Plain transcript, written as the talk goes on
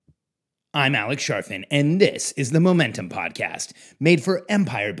I'm Alex Sharfin, and this is the Momentum Podcast, made for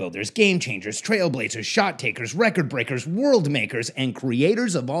empire builders, game changers, trailblazers, shot takers, record breakers, world makers, and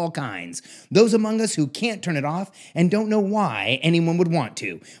creators of all kinds. Those among us who can't turn it off and don't know why anyone would want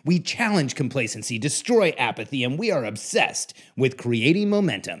to. We challenge complacency, destroy apathy, and we are obsessed with creating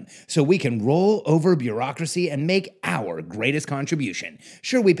momentum so we can roll over bureaucracy and make our greatest contribution.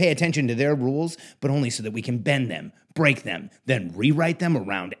 Sure, we pay attention to their rules, but only so that we can bend them, break them, then rewrite them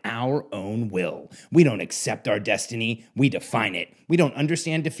around our own will. We don't accept our destiny, we define it. We don't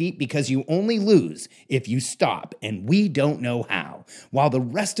understand defeat because you only lose if you stop, and we don't know how. While the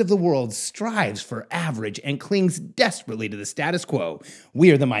rest of the world strives for average and clings desperately to the status quo,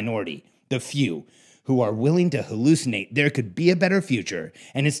 we are the minority, the few, who are willing to hallucinate there could be a better future,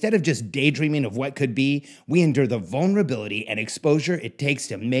 and instead of just daydreaming of what could be, we endure the vulnerability and exposure it takes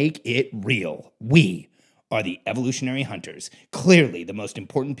to make it real. We are the evolutionary hunters, clearly the most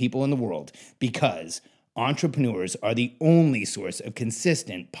important people in the world, because entrepreneurs are the only source of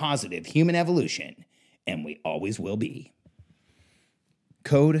consistent, positive human evolution, and we always will be.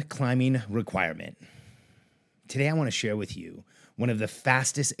 Code climbing requirement. Today I want to share with you one of the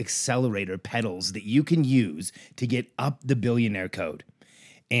fastest accelerator pedals that you can use to get up the billionaire code.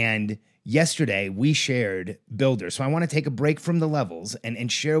 And yesterday we shared Builder, so I want to take a break from the levels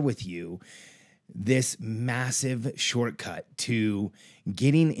and share with you this massive shortcut to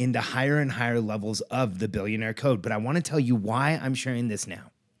getting into higher and higher levels of the billionaire code. But I want to tell you why I'm sharing this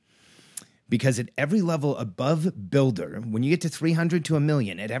now. Because at every level above Builder, when you get to 300 to a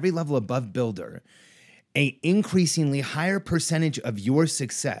million, at every level above Builder, an increasingly higher percentage of your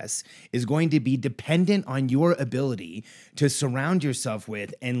success is going to be dependent on your ability to surround yourself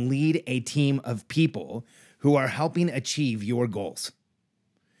with and lead a team of people who are helping achieve your goals.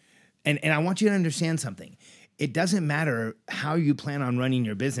 And I want you to understand something. It doesn't matter how you plan on running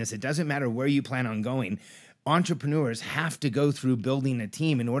your business. It doesn't matter where you plan on going. Entrepreneurs have to go through building a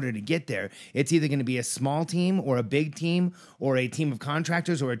team in order to get there. It's either going to be a small team or a big team or a team of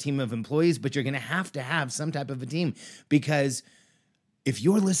contractors or a team of employees, but you're going to have some type of a team, because if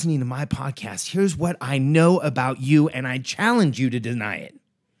you're listening to my podcast, here's what I know about you, and I challenge you to deny it.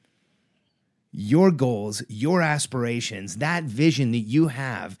 Your goals, your aspirations, that vision that you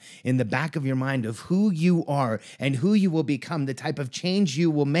have in the back of your mind of who you are and who you will become, the type of change you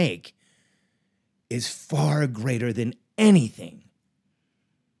will make, is far greater than anything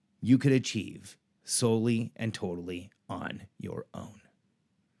you could achieve solely and totally on your own.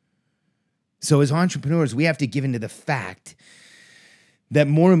 So as entrepreneurs, we have to give into the fact that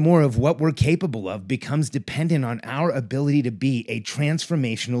more and more of what we're capable of becomes dependent on our ability to be a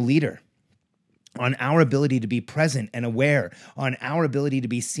transformational leader, on our ability to be present and aware, on our ability to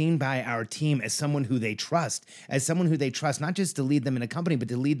be seen by our team as someone who they trust, not just to lead them in a company, but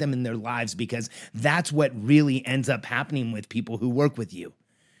to lead them in their lives, because that's what really ends up happening with people who work with you.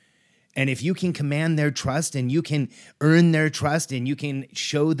 And if you can command their trust and you can earn their trust and you can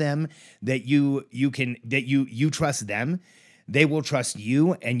show them that you trust them, they will trust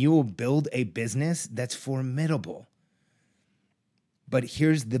you, and you will build a business that's formidable. But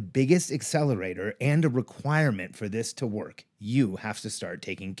here's the biggest accelerator and a requirement for this to work. You have to start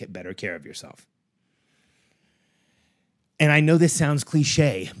taking better care of yourself. And I know this sounds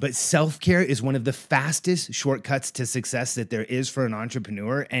cliche, but self-care is one of the fastest shortcuts to success that there is for an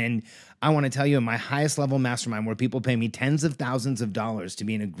entrepreneur. And I want to tell you, in my highest level mastermind, where people pay me tens of thousands of dollars to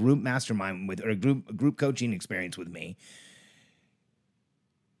be in a group mastermind with, or a group coaching experience with me,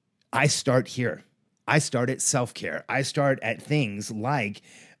 I start here. I start at self-care. I start at things like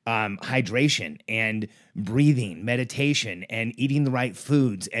hydration and breathing, meditation, and eating the right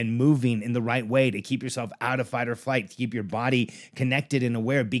foods and moving in the right way to keep yourself out of fight or flight, to keep your body connected and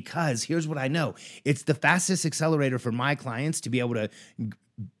aware. Because here's what I know. It's the fastest accelerator for my clients to be able to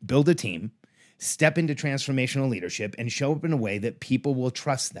build a team, step into transformational leadership, and show up in a way that people will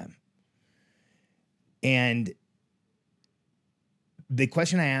trust them. And the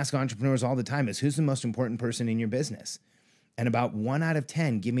question I ask entrepreneurs all the time is, who's the most important person in your business? And about 1 out of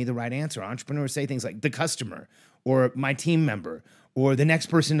 10 give me the right answer. Entrepreneurs say things like the customer, or my team member, or the next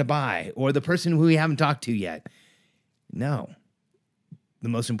person to buy, or the person who we haven't talked to yet. No. The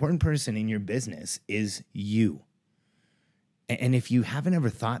most important person in your business is you. And if you haven't ever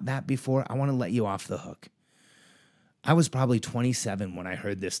thought that before, I want to let you off the hook. I was probably 27 when I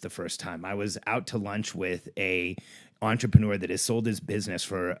heard this the first time. I was out to lunch with a entrepreneur that has sold his business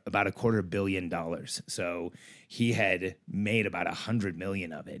for about $250 million. So he had made about 100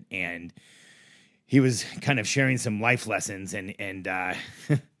 million of it. And he was kind of sharing some life lessons. And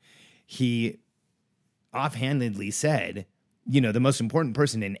he offhandedly said, the most important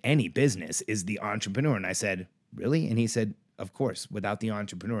person in any business is the entrepreneur. And I said, really? And he said, of course, without the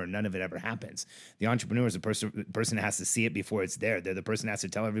entrepreneur, none of it ever happens. The entrepreneur is the person that has to see it before it's there. They're the person that has to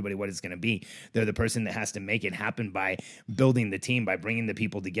tell everybody what it's going to be. They're the person that has to make it happen by building the team, by bringing the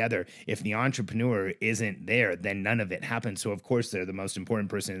people together. If the entrepreneur isn't there, then none of it happens. So, of course, they're the most important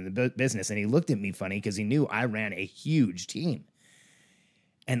person in the business. And he looked at me funny because he knew I ran a huge team.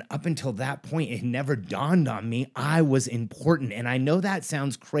 And up until that point, it never dawned on me I was important. And I know that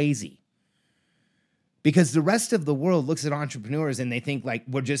sounds crazy, because the rest of the world looks at entrepreneurs and they think like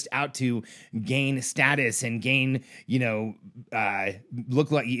we're just out to gain status and gain,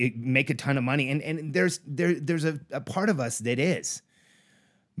 look like make a ton of money. And there's a part of us that is.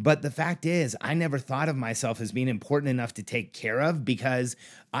 But the fact is, I never thought of myself as being important enough to take care of, because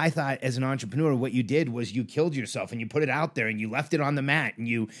I thought as an entrepreneur, what you did was you killed yourself and you put it out there and you left it on the mat and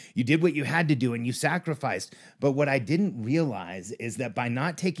you did what you had to do and you sacrificed. But what I didn't realize is that by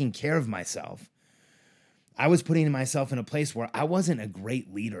not taking care of myself, I was putting myself in a place where I wasn't a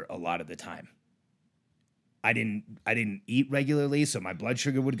great leader a lot of the time. I didn't eat regularly, so my blood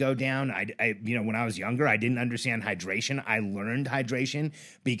sugar would go down. When I was younger, I didn't understand hydration. I learned hydration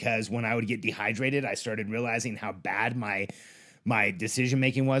because when I would get dehydrated, I started realizing how bad my decision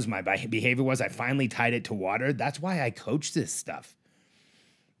making was, my behavior was. I finally tied it to water. That's why I coach this stuff.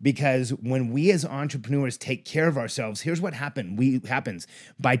 Because when we as entrepreneurs take care of ourselves, here's what happens.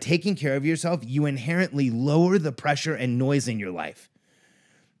 By taking care of yourself, you inherently lower the pressure and noise in your life.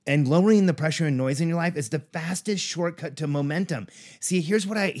 And lowering the pressure and noise in your life is the fastest shortcut to momentum. See, here's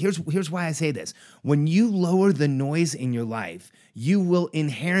why I say this. When you lower the noise in your life, you will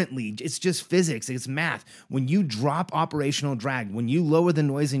inherently, it's just physics, it's math. When you drop operational drag, when you lower the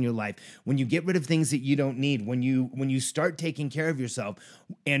noise in your life, when you get rid of things that you don't need, when you start taking care of yourself,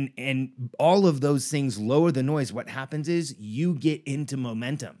 and all of those things lower the noise, what happens is you get into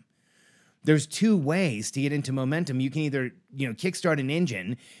momentum. There's two ways to get into momentum. You can either, kickstart an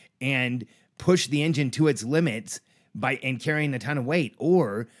engine and push the engine to its limits and carrying a ton of weight,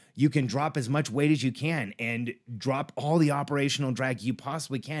 or you can drop as much weight as you can and drop all the operational drag you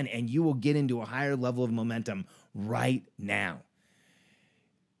possibly can, and you will get into a higher level of momentum right now.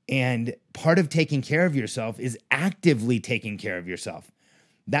 And part of taking care of yourself is actively taking care of yourself.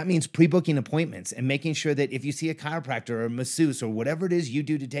 That means pre-booking appointments and making sure that if you see a chiropractor or a masseuse or whatever it is you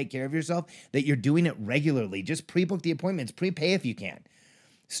do to take care of yourself, that you're doing it regularly. Just pre-book the appointments, prepay if you can.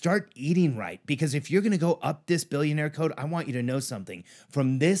 Start eating right, because if you're going to go up this billionaire code, I want you to know something.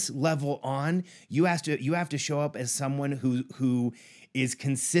 From this level on, you have to show up as someone who is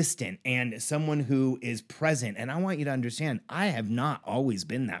consistent and someone who is present. And I want you to understand, I have not always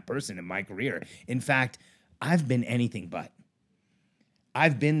been that person in my career. In fact, I've been anything but.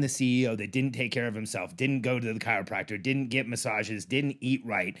 I've been the CEO that didn't take care of himself, didn't go to the chiropractor, didn't get massages, didn't eat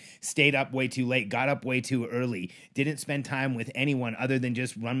right, stayed up way too late, got up way too early, didn't spend time with anyone other than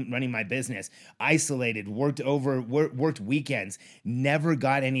just running my business, isolated, worked weekends, never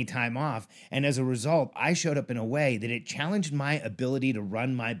got any time off. And as a result, I showed up in a way that it challenged my ability to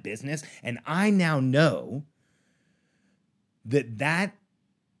run my business. And I now know that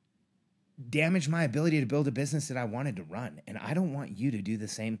damaged my ability to build a business that I wanted to run. And I don't want you to do the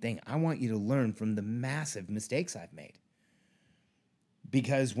same thing. I want you to learn from the massive mistakes I've made.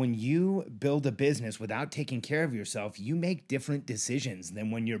 Because when you build a business without taking care of yourself, you make different decisions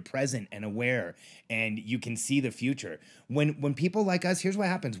than when you're present and aware and you can see the future. When people like us, here's what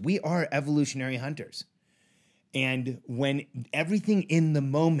happens. We are evolutionary hunters. And when everything in the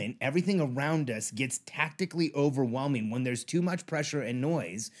moment, everything around us gets tactically overwhelming, when there's too much pressure and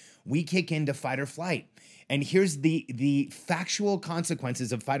noise, we kick into fight or flight. And here's the factual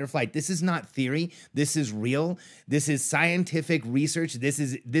consequences of fight or flight. This is not theory. This is real. This is scientific research. This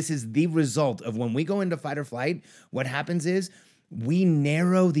is the result of when we go into fight or flight. What happens is we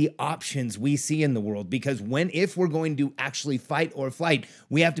narrow the options we see in the world, because if we're going to actually fight or flight,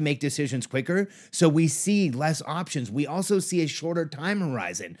 we have to make decisions quicker. So we see less options. We also see a shorter time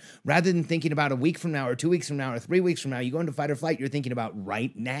horizon. Rather than thinking about a week from now or 2 weeks from now or 3 weeks from now, you go into fight or flight, you're thinking about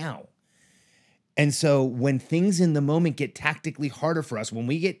right now. And so when things in the moment get tactically harder for us, when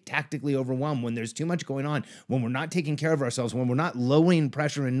we get tactically overwhelmed, when there's too much going on, when we're not taking care of ourselves, when we're not lowering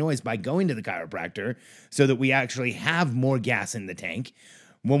pressure and noise by going to the chiropractor so that we actually have more gas in the tank,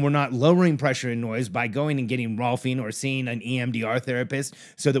 when we're not lowering pressure and noise by going and getting Rolfing or seeing an EMDR therapist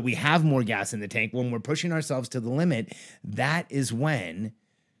so that we have more gas in the tank, when we're pushing ourselves to the limit, that is when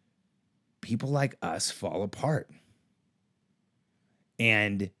people like us fall apart.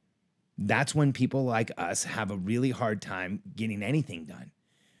 And that's when people like us have a really hard time getting anything done.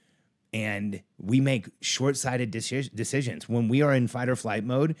 And we make short-sighted decisions. When we are in fight or flight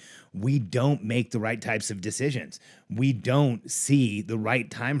mode, we don't make the right types of decisions. We don't see the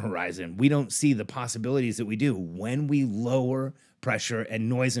right time horizon. We don't see the possibilities that we do when we lower pressure and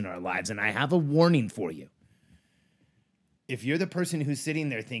noise in our lives. And I have a warning for you. If you're the person who's sitting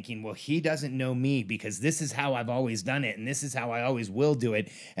there thinking, well, he doesn't know me because this is how I've always done it and this is how I always will do it,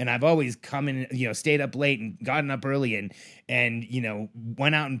 and I've always come in, stayed up late and gotten up early and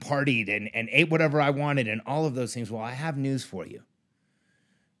went out and partied and ate whatever I wanted and all of those things. Well, I have news for you.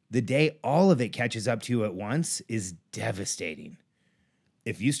 The day all of it catches up to you at once is devastating.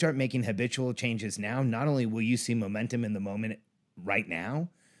 If you start making habitual changes now, not only will you see momentum in the moment right now,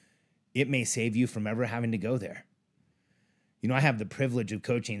 it may save you from ever having to go there. I have the privilege of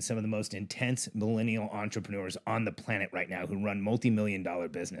coaching some of the most intense millennial entrepreneurs on the planet right now who run multi-million-dollar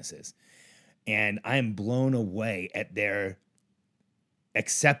businesses. And I am blown away at their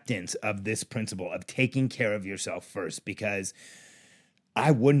acceptance of this principle of taking care of yourself first, because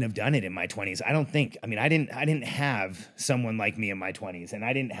I wouldn't have done it in my 20s. I didn't have someone like me in my 20s, and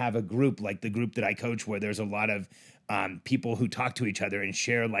I didn't have a group like the group that I coach where there's a lot of people who talk to each other and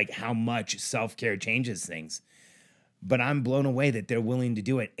share like how much self-care changes things. But I'm blown away that they're willing to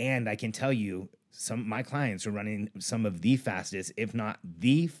do it. And I can tell you, some of my clients are running some of the fastest, if not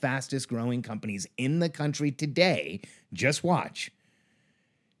the fastest growing companies in the country today. Just watch.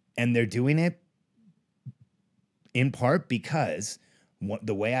 And they're doing it in part because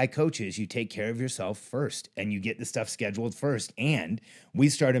the way I coach is you take care of yourself first and you get the stuff scheduled first. And we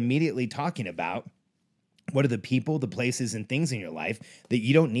start immediately talking about what are the people, the places, and things in your life that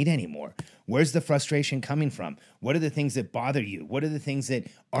you don't need anymore? Where's the frustration coming from? What are the things that bother you? What are the things that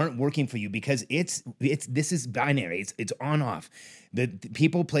aren't working for you? Because this is binary. It's on off. The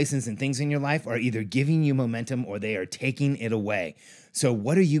people, places, and things in your life are either giving you momentum or they are taking it away. So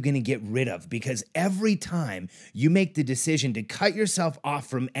what are you going to get rid of? Because every time you make the decision to cut yourself off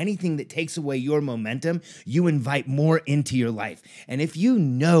from anything that takes away your momentum, you invite more into your life. And if you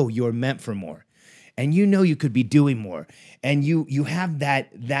know you're meant for more, and you could be doing more, and you have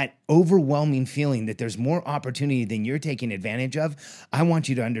that overwhelming feeling that there's more opportunity than you're taking advantage of, I want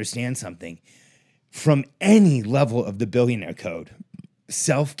you to understand something. From any level of the billionaire code,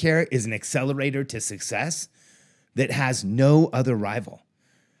 self-care is an accelerator to success that has no other rival.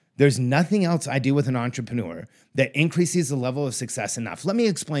 There's nothing else I do with an entrepreneur that increases the level of success enough. Let me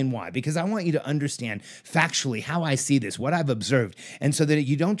explain why, because I want you to understand factually how I see this, what I've observed, and so that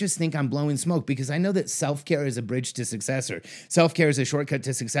you don't just think I'm blowing smoke, because I know that self-care is a bridge to success, or self-care is a shortcut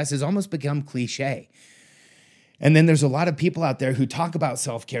to success has almost become cliche. And then there's a lot of people out there who talk about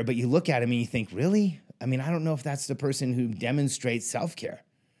self-care, but you look at them and you think, really? I don't know if that's the person who demonstrates self-care.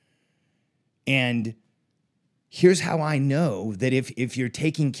 And here's how I know that if you're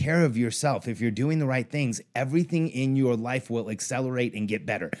taking care of yourself, if you're doing the right things, everything in your life will accelerate and get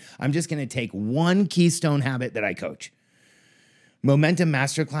better. I'm just going to take one keystone habit that I coach. Momentum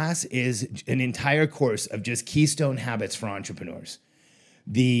Masterclass is an entire course of just keystone habits for entrepreneurs.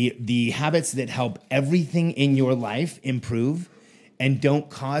 The habits that help everything in your life improve and don't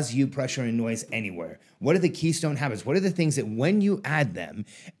cause you pressure and noise anywhere. What are the keystone habits? What are the things that when you add them,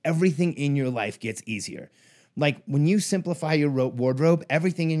 everything in your life gets easier? Like when you simplify your wardrobe,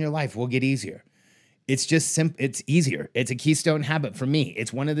 everything in your life will get easier. It's just it's easier. It's a keystone habit for me.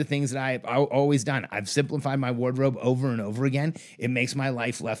 It's one of the things that I've always done. I've simplified my wardrobe over and over again. It makes my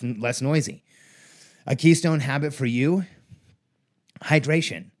life less noisy. A keystone habit for you,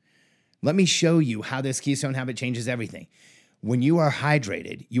 hydration. Let me show you how this keystone habit changes everything. When you are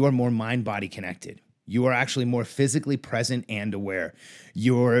hydrated, you are more mind-body connected. You are actually more physically present and aware.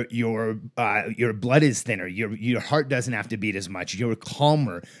 Your blood is thinner. Your heart doesn't have to beat as much. You're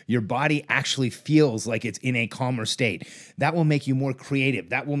calmer. Your body actually feels like it's in a calmer state. That will make you more creative.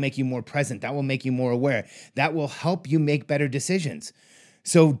 That will make you more present. That will make you more aware. That will help you make better decisions.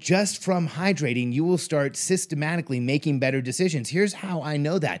 So just from hydrating, you will start systematically making better decisions. Here's how I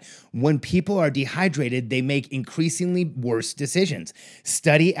know that. When people are dehydrated, they make increasingly worse decisions.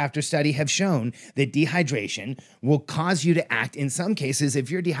 Study after study have shown that dehydration will cause you to act, in some cases,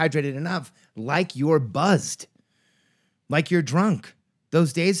 if you're dehydrated enough, like you're buzzed, like you're drunk.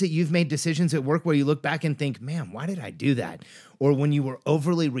 Those days that you've made decisions at work where you look back and think, man, why did I do that? Or when you were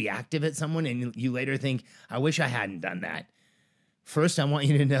overly reactive at someone and you later think, I wish I hadn't done that. First, I want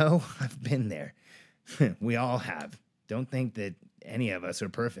you to know I've been there. We all have. Don't think that any of us are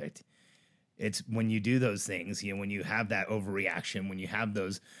perfect. It's when you do those things, when you have that overreaction, when you have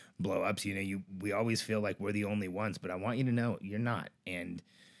those blow-ups, we always feel like we're the only ones, but I want you to know you're not. And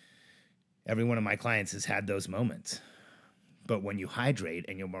every one of my clients has had those moments. But when you hydrate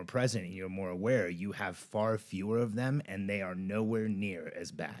and you're more present and you're more aware, you have far fewer of them, and they are nowhere near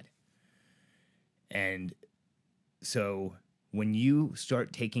as bad. And so when you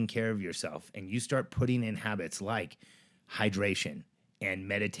start taking care of yourself and you start putting in habits like hydration and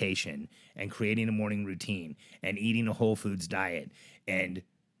meditation and creating a morning routine and eating a whole foods diet and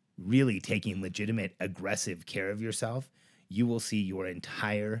really taking legitimate, aggressive care of yourself, you will see your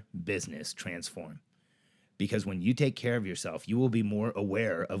entire business transform. Because when you take care of yourself, you will be more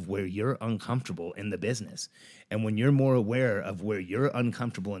aware of where you're uncomfortable in the business. And when you're more aware of where you're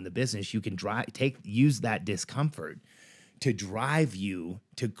uncomfortable in the business, you can use that discomfort to drive you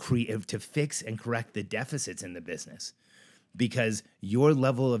to fix and correct the deficits in the business. Because your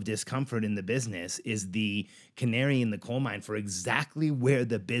level of discomfort in the business is the canary in the coal mine for exactly where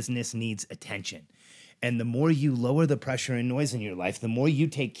the business needs attention. And the more you lower the pressure and noise in your life, the more you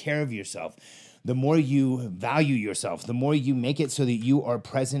take care of yourself, the more you value yourself, the more you make it so that you are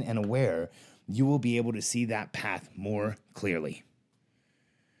present and aware, you will be able to see that path more clearly.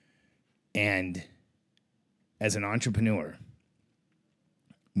 And as an entrepreneur,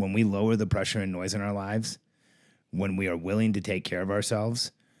 when we lower the pressure and noise in our lives, when we are willing to take care of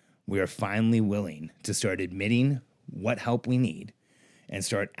ourselves, we are finally willing to start admitting what help we need and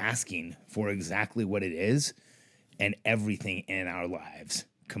start asking for exactly what it is, and everything in our lives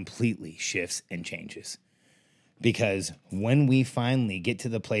completely shifts and changes. Because when we finally get to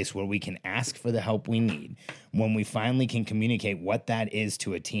the place where we can ask for the help we need, when we finally can communicate what that is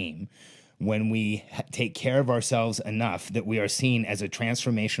to a team, when we take care of ourselves enough that we are seen as a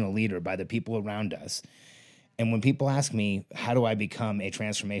transformational leader by the people around us, and when people ask me, how do I become a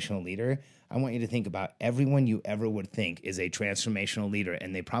transformational leader? I want you to think about everyone you ever would think is a transformational leader,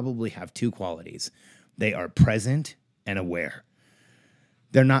 and they probably have two qualities. They are present and aware.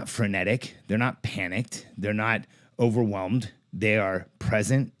 They're not frenetic. They're not panicked. They're not overwhelmed. They are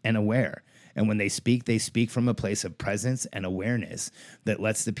present and aware. And when they speak from a place of presence and awareness that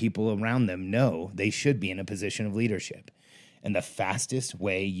lets the people around them know they should be in a position of leadership. And the fastest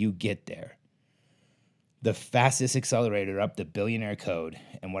way you get there, the fastest accelerator up the billionaire code,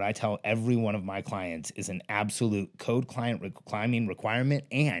 and what I tell every one of my clients is an absolute code climbing requirement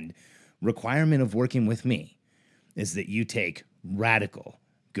and requirement of working with me, is that you take radical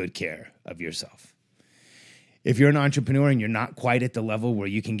good care of yourself. If you're an entrepreneur and you're not quite at the level where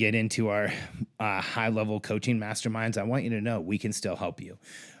you can get into our high-level coaching masterminds, I want you to know we can still help you.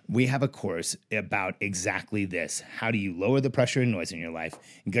 We have a course about exactly this. How do you lower the pressure and noise in your life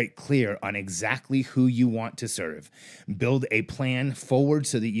and get clear on exactly who you want to serve? Build a plan forward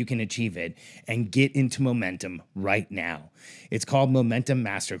so that you can achieve it and get into momentum right now. It's called Momentum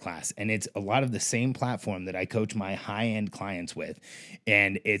Masterclass, and it's a lot of the same platform that I coach my high-end clients with.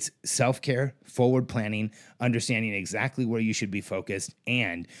 And it's self-care, forward planning, understanding exactly where you should be focused,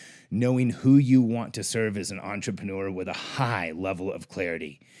 and knowing who you want to serve as an entrepreneur with a high level of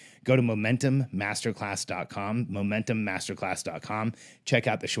clarity. Go to MomentumMasterclass.com, MomentumMasterclass.com. Check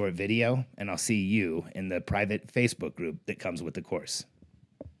out the short video, and I'll see you in the private Facebook group that comes with the course.